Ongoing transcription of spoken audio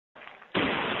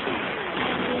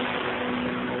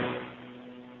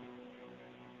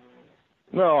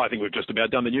Well, I think we've just about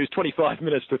done the news. 25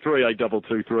 minutes to 3,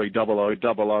 8223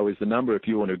 0000 is the number if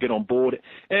you want to get on board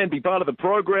and be part of the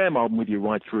program. I'm with you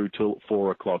right through till 4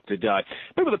 o'clock today.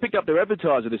 People that picked up their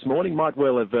advertiser this morning might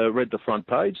well have read the front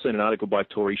page, seen an article by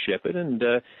Tori Shepherd, and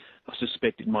I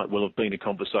suspect it might well have been a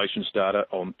conversation starter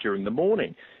during the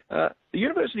morning. The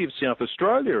University of South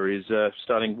Australia is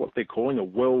starting what they're calling a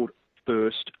World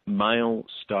First Male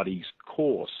Studies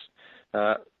course.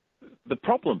 The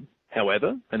problem,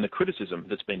 however, and the criticism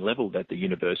that's been levelled at the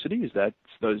university is that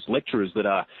those lecturers that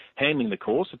are handling the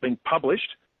course have been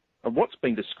published on what's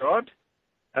been described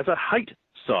as a hate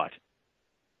site.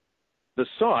 The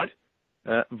site,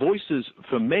 Voices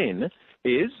for Men,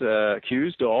 is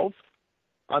accused of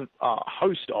a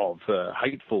host of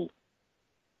hateful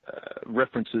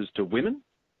references to women.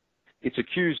 It's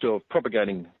accused of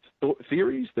propagating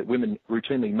theories that women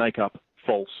routinely make up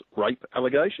false rape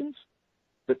allegations,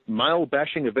 that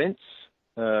male-bashing events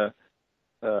are,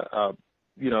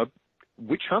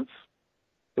 witch hunts,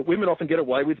 that women often get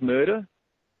away with murder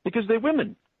because they're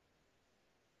women.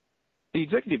 The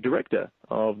executive director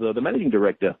of the managing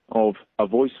director of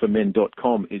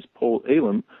avoiceformen.com is Paul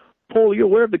Elam. Paul, are you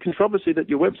aware of the controversy that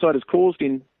your website has caused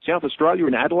in South Australia,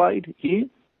 in Adelaide here?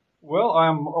 Well,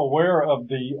 I'm aware of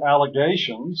the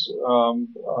allegations.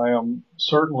 I am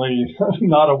certainly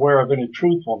not aware of any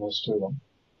truthfulness to them.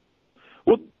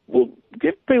 Well,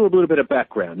 give people a little bit of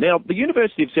background. Now, the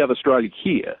University of South Australia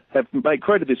here have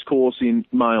created this course in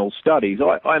male studies.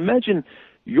 I imagine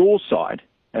your site,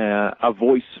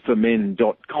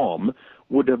 avoiceformen.com,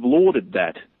 would have lauded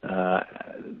the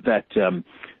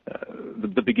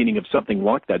beginning of something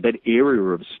like that area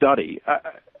of study.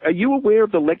 Are you aware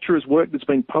of the lecturers' work that's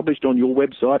been published on your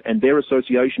website and their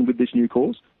association with this new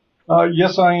course?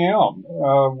 Yes, I am.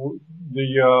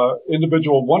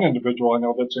 One individual I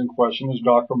know that's in question is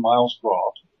Dr. Miles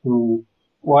Groff, who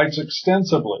writes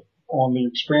extensively on the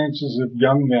experiences of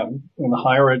young men in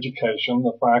higher education,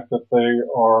 the fact that they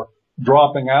are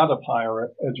dropping out of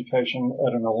higher education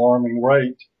at an alarming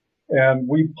rate. And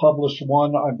we published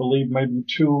one, I believe, maybe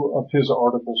two of his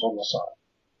articles on the site.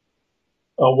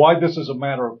 Why this is a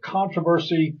matter of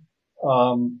controversy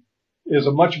is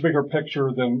a much bigger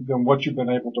picture than what you've been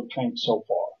able to paint so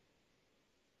far.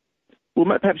 Well,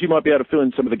 perhaps you might be able to fill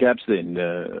in some of the gaps then,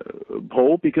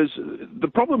 Paul, because the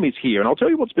problem is here, and I'll tell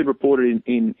you what's been reported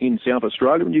in South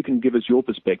Australia, and you can give us your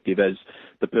perspective as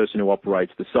the person who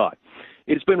operates the site.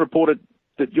 It's been reported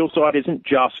that your site isn't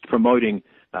just promoting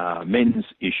men's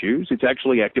issues, it's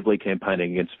actually actively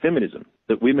campaigning against feminism,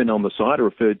 that women on the site are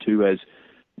referred to as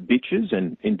bitches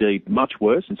and indeed much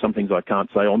worse, and some things I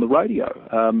can't say on the radio.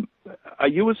 Are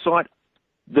you a site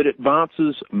that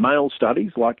advances male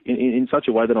studies like in such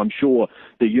a way that I'm sure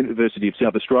the University of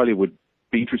South Australia would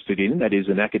be interested in, that is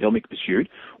an academic pursuit,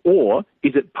 or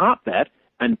is it part that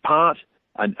and part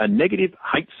a negative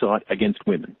hate site against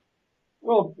women?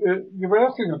 Well, you're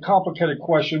asking a complicated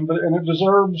question, and it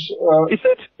deserves is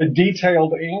it? A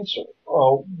detailed answer.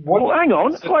 Well, hang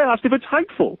on. I asked if it's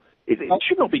hateful. It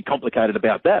should not be complicated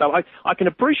about that. I can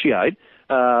appreciate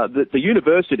that the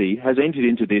university has entered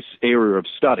into this area of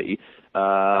study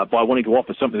by wanting to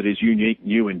offer something that is unique,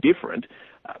 new and different.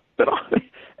 But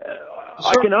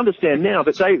I can understand now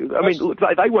that they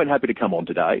weren't happy to come on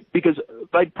today because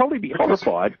they'd probably be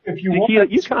horrified to hear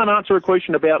that you can't answer a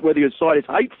question about whether your site is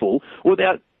hateful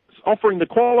without offering the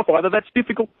qualifier that that's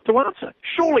difficult to answer.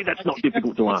 Surely that's not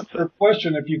difficult to answer. Your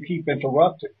question if you keep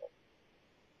interrupting.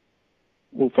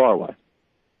 Well, fire away.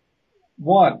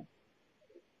 One,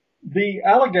 the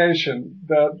allegation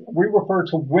that we refer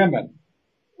to women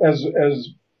as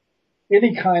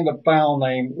any kind of foul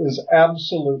name is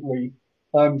absolutely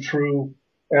untrue.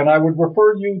 And I would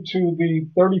refer you to the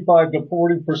 35 to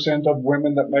 40% of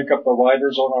women that make up the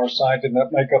writers on our site and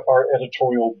that make up our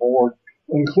editorial board,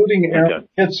 including Erin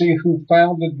Kitsey, who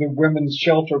founded the women's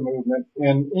shelter movement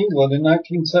in England in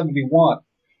 1971.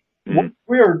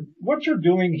 What you're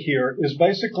doing here is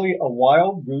basically a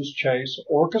wild goose chase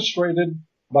orchestrated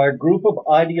by a group of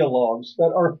ideologues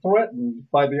that are threatened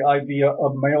by the idea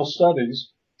of male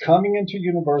studies coming into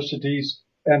universities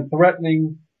and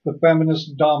threatening the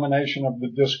feminist domination of the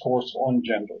discourse on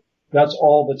gender. That's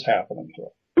all that's happening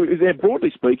here.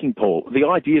 Broadly speaking, Paul, the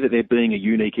idea that there being a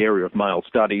unique area of male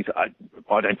studies, I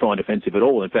don't find offensive at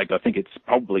all. In fact, I think it's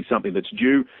probably something that's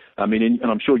due. I mean,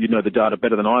 and I'm sure you know the data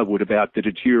better than I would about the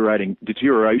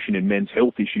deterioration in men's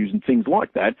health issues and things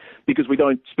like that, because we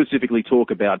don't specifically talk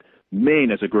about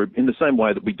men as a group in the same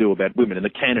way that we do about women. And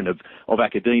the canon of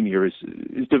academia is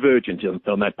divergent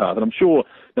on that path. And I'm sure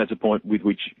that's a point with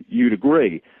which you'd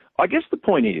agree. I guess the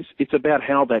point is, it's about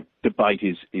how that debate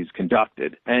is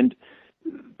conducted. And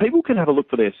people can have a look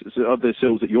for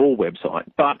themselves at your website,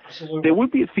 but Absolutely. there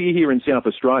would be a fear here in South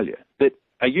Australia that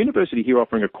a university here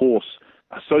offering a course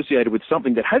associated with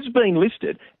something that has been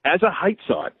listed as a hate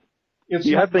site.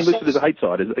 You have been listed as a hate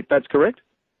site. That's correct?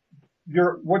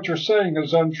 What you're saying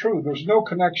is untrue. There's no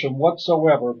connection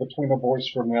whatsoever between A Voice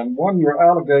for Men. One, your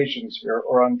allegations here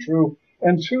are untrue.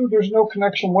 And two, there's no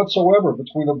connection whatsoever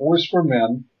between A Voice for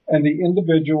Men and the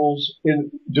individuals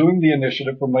in doing the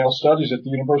initiative for male studies at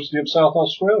the University of South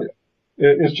Australia.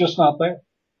 It's just not there.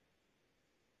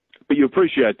 But you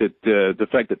appreciate that the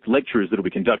fact that lecturers that will be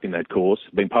conducting that course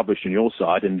have been published on your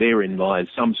site, and therein lies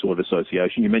some sort of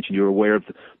association. You mentioned you're aware of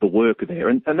the work there,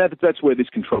 and that's where this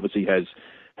controversy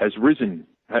has risen.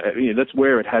 That's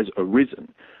where it has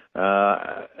arisen.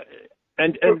 And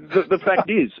the fact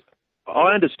is,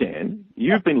 I understand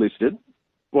you've been listed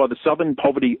by the Southern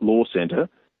Poverty Law Centre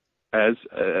as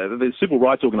the civil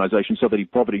rights organisation Southern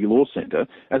Poverty Law Centre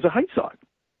as a hate site.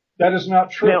 That is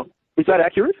not true. Now, is that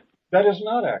accurate? That is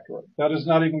not accurate. That is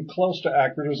not even close to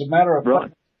accurate. As a matter of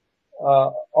fact,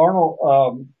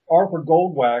 Arthur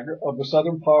Goldwag of the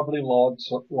Southern Poverty Law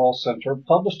Center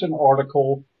published an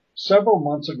article several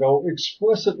months ago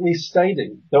explicitly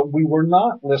stating that we were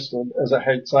not listed as a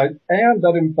hate site and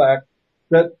that, in fact,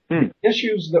 that the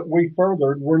issues that we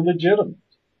furthered were legitimate.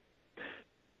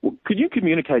 Well, could you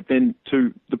communicate then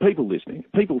to the people listening,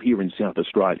 people here in South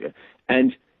Australia,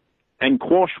 and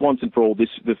quash once and for all the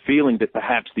feeling that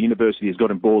perhaps the university has got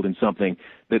embroiled in something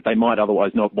that they might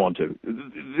otherwise not want to?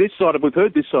 We've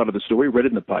heard this side of the story, read it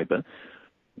in the paper.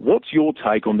 What's your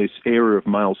take on this area of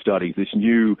male studies, this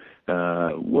new,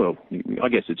 I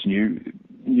guess it's new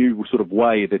sort of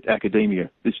way that academia,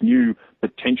 this new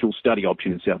potential study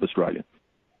option in South Australia?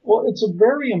 Well, it's a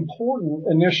very important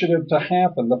initiative to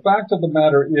happen. The fact of the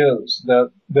matter is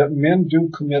that men do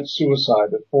commit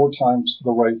suicide at 4 times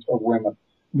the rate of women.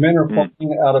 Men are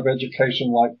falling out of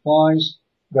education like flies.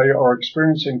 They are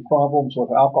experiencing problems with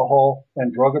alcohol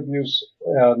and drug abuse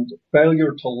and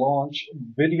failure to launch,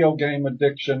 video game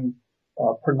addiction,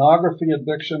 pornography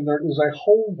addiction. There is a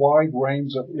whole wide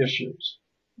range of issues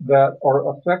that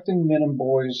are affecting men and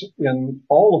boys in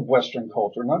all of Western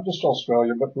culture, not just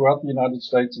Australia, but throughout the United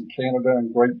States and Canada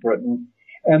and Great Britain.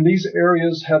 And these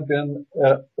areas have been,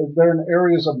 they're in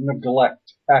areas of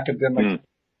neglect academically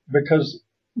because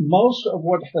most of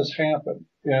what has happened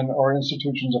in our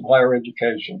institutions of higher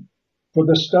education for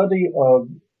the study of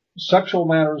sexual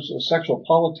matters, sexual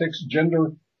politics,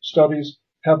 gender studies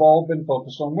have all been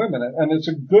focused on women. And it's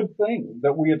a good thing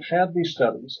that we have had these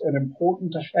studies and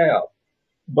important to have.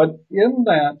 But in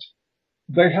that,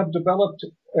 they have developed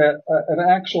an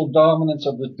actual dominance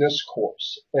of the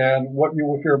discourse. And what you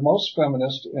will hear most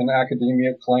feminists in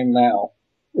academia claim now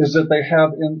is that they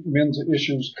have men's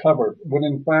issues covered, when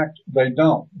in fact they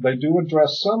don't. They do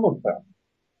address some of them,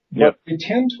 but they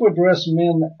tend to address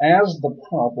men as the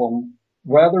problem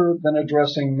rather than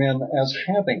addressing men as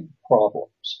having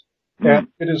problems. And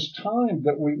it is time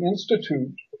that we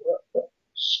institute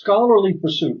scholarly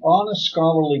pursuit, honest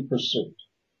scholarly pursuit,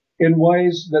 in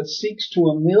ways that seeks to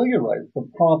ameliorate the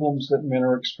problems that men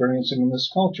are experiencing in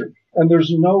this culture. And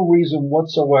there's no reason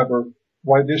whatsoever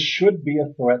why this should be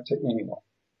a threat to anyone.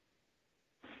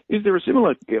 Is there a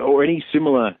similar, or any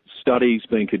similar studies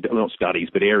being, not studies,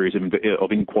 but areas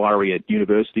of inquiry at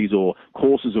universities or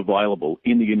courses available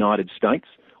in the United States?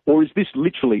 Or is this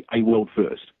literally a world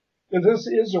first? This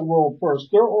is a world first.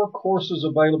 There are courses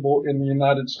available in the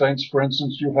United States. For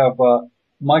instance, you have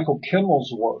Michael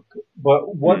Kimmel's work.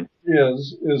 But what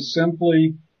is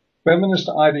simply feminist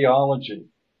ideology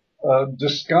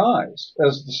disguised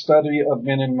as the study of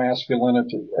men and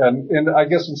masculinity. And I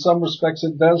guess in some respects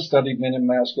it does study men and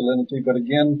masculinity, but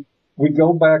again, we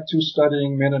go back to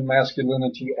studying men and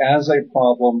masculinity as a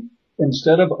problem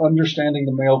instead of understanding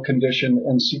the male condition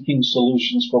and seeking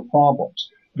solutions for problems.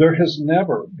 There has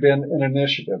never been an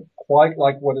initiative quite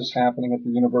like what is happening at the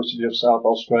University of South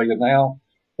Australia now.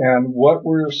 And what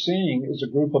we're seeing is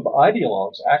a group of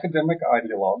ideologues, academic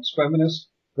ideologues, feminists,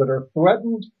 that are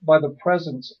threatened by the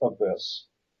presence of this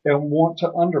and want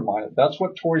to undermine it. That's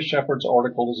what Tori Shepard's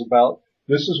article is about.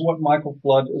 This is what Michael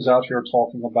Flood is out here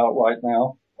talking about right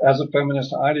now as a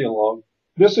feminist ideologue.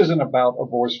 This isn't about A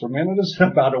Voice for Men. It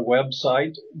isn't about a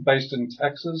website based in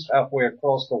Texas, halfway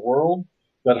across the world,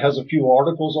 that has a few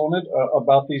articles on it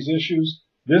about these issues.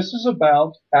 This is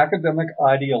about academic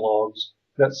ideologues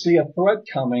that see a threat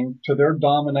coming to their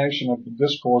domination of the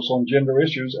discourse on gender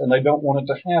issues, and they don't want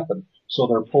it to happen. So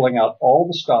they're pulling out all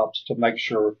the stops to make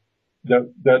sure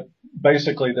that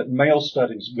basically that male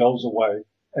studies goes away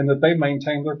and that they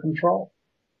maintain their control.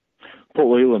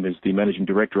 Paul Elam is the managing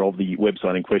director of the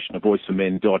website in question,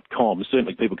 avoiceformen.com.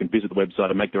 Certainly people can visit the website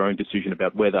and make their own decision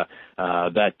about whether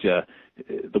the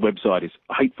website is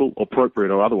hateful,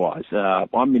 appropriate or otherwise.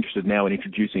 I'm interested now in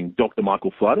introducing Dr.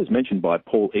 Michael Flood, as mentioned by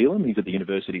Paul Elam. He's at the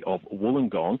University of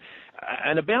Wollongong,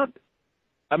 and about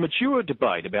a mature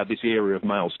debate about this area of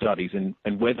male studies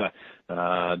and whether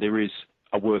there is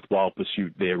a worthwhile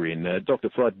pursuit therein. Dr.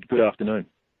 Flood, good afternoon.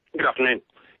 Good afternoon.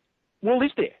 Well,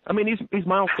 is there? I mean, is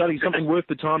male studies something worth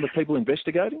the time of people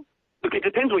investigating? Look, it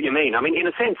depends what you mean. I mean, in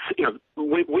a sense,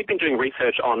 we've been doing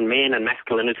research on men and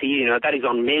masculinity. That is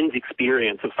on men's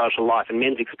experience of social life and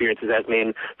men's experiences as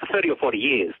men for 30 or 40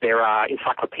 years. There are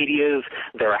encyclopedias,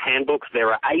 there are handbooks,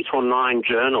 there are 8 or 9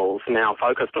 journals now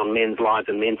focused on men's lives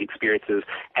and men's experiences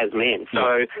as men.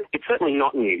 So it's certainly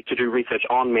not new to do research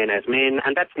on men as men,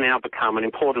 and that's now become an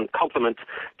important complement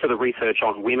to the research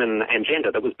on women and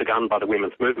gender that was begun by the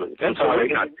women's movement. And so,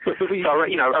 around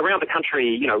the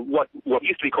country, what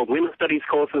used to be called women's studies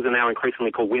courses are now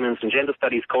increasingly called women's and gender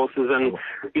studies courses, and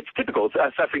it's typical. So,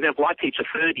 for example, I teach a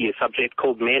third-year subject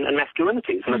called men and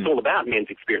masculinities, and it's all about men's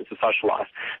experience of social life.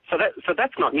 So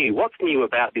that's not new. What's new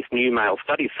about this new male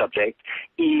studies subject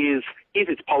is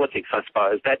its politics, I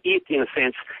suppose, that it, in a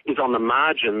sense, is on the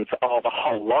margins of a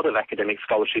whole lot of academic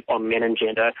scholarship on men and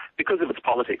gender because of its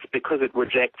politics, because it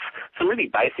rejects some really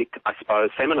basic, I suppose,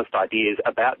 feminist ideas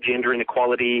about gender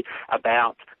inequality,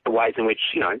 about the ways in which,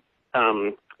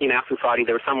 in our society,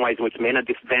 there are some ways in which men are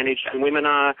disadvantaged and women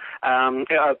are,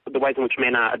 the ways in which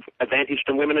men are advantaged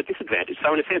and women are disadvantaged.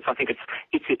 So in a sense, I think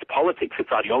it's its politics,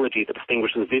 its ideology that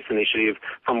distinguishes this initiative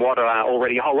from what are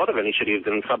already a whole lot of initiatives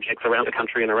and subjects around the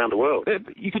country and around the world.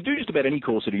 You could do just about any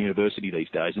course at a university these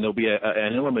days, and there'll be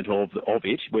an element of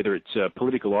it, whether it's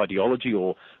political ideology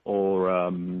or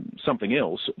something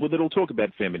else, that'll talk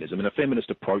about feminism and a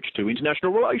feminist approach to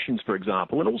international relations, for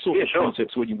example, and all sorts of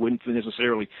concepts where you wouldn't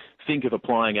necessarily think of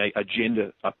applying a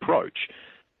gender approach.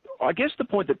 I guess the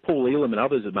point that Paul Elam and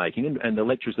others are making, and the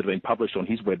lectures that have been published on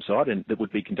his website and that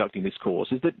would be conducting this course,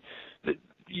 is that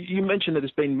you mentioned that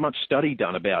there's been much study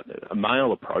done about a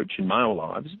male approach in male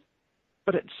lives,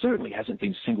 but it certainly hasn't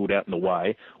been singled out in a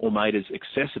way or made as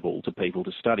accessible to people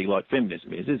to study like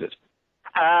feminism is it?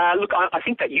 Look, I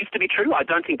think that used to be true. I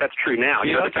don't think that's true now.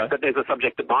 The fact that there's a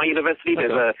subject at my university,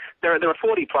 there are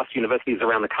 40-plus universities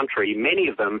around the country. Many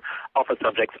of them offer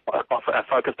subjects are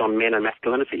focused on men and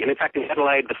masculinity. And in fact, in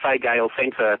Adelaide, the Fay Gale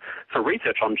Centre for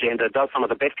Research on Gender does some of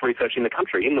the best research in the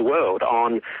country, in the world,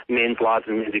 on men's lives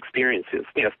and men's experiences.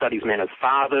 Studies men as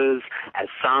fathers, as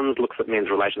sons, looks at men's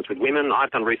relations with women.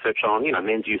 I've done research on,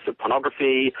 men's use of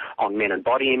pornography, on men and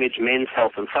body image, men's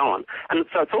health, and so on. And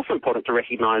so it's also important to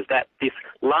recognise that this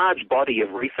large body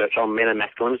of research on men and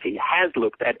masculinity has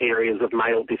looked at areas of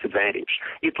male disadvantage.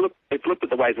 It's looked at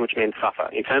the ways in which men suffer,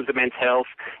 in terms of men's health,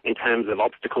 in terms of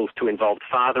obstacles to involved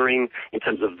fathering, in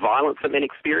terms of violence that men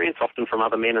experience, often from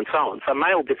other men, and so on. So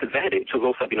male disadvantage has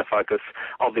also been a focus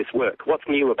of this work. What's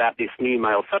new about this new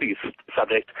male studies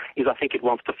subject is I think it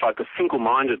wants to focus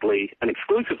single-mindedly and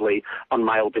exclusively on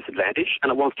male disadvantage,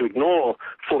 and it wants to ignore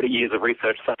 40 years of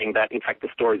research saying that, in fact, the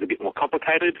story is a bit more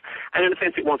complicated, and in a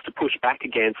sense it wants to push back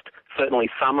against certainly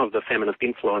some of the feminist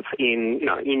influence in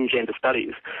gender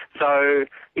studies. So,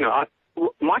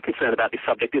 my concern about this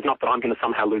subject is not that I'm going to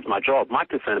somehow lose my job. My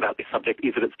concern about this subject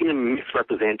is that it's going to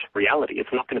misrepresent reality.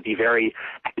 It's not going to be very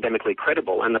academically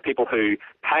credible, and the people who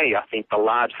pay, I think, the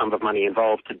large sum of money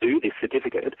involved to do this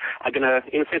certificate are going to,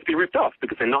 in a sense, be ripped off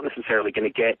because they're not necessarily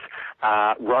going to get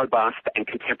robust and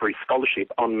contemporary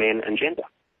scholarship on men and gender.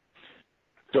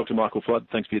 Dr. Michael Flood,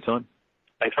 thanks for your time.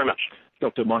 Thanks very much.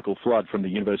 Dr. Michael Flood from the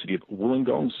University of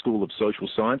Wollongong School of Social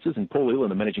Sciences, and Paul Elam,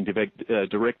 the Managing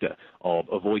Director of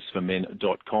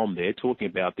avoiceformen.com there, talking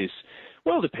about this.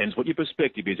 Well, it depends what your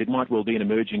perspective is. It might well be an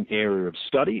emerging area of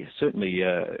study. Certainly,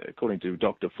 according to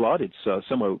Dr. Flood, it's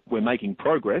somewhere we're making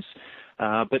progress.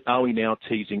 But are we now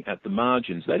teasing at the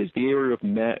margins? That is the area of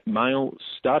male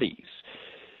studies.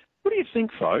 What do you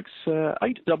think, folks?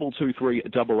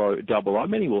 82230000.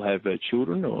 Many will have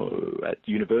children or at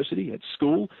university, at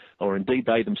school, or indeed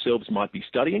they themselves might be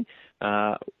studying.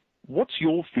 What's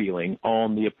your feeling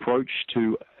on the approach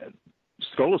to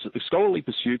the scholarly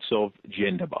pursuits of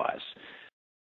gender bias?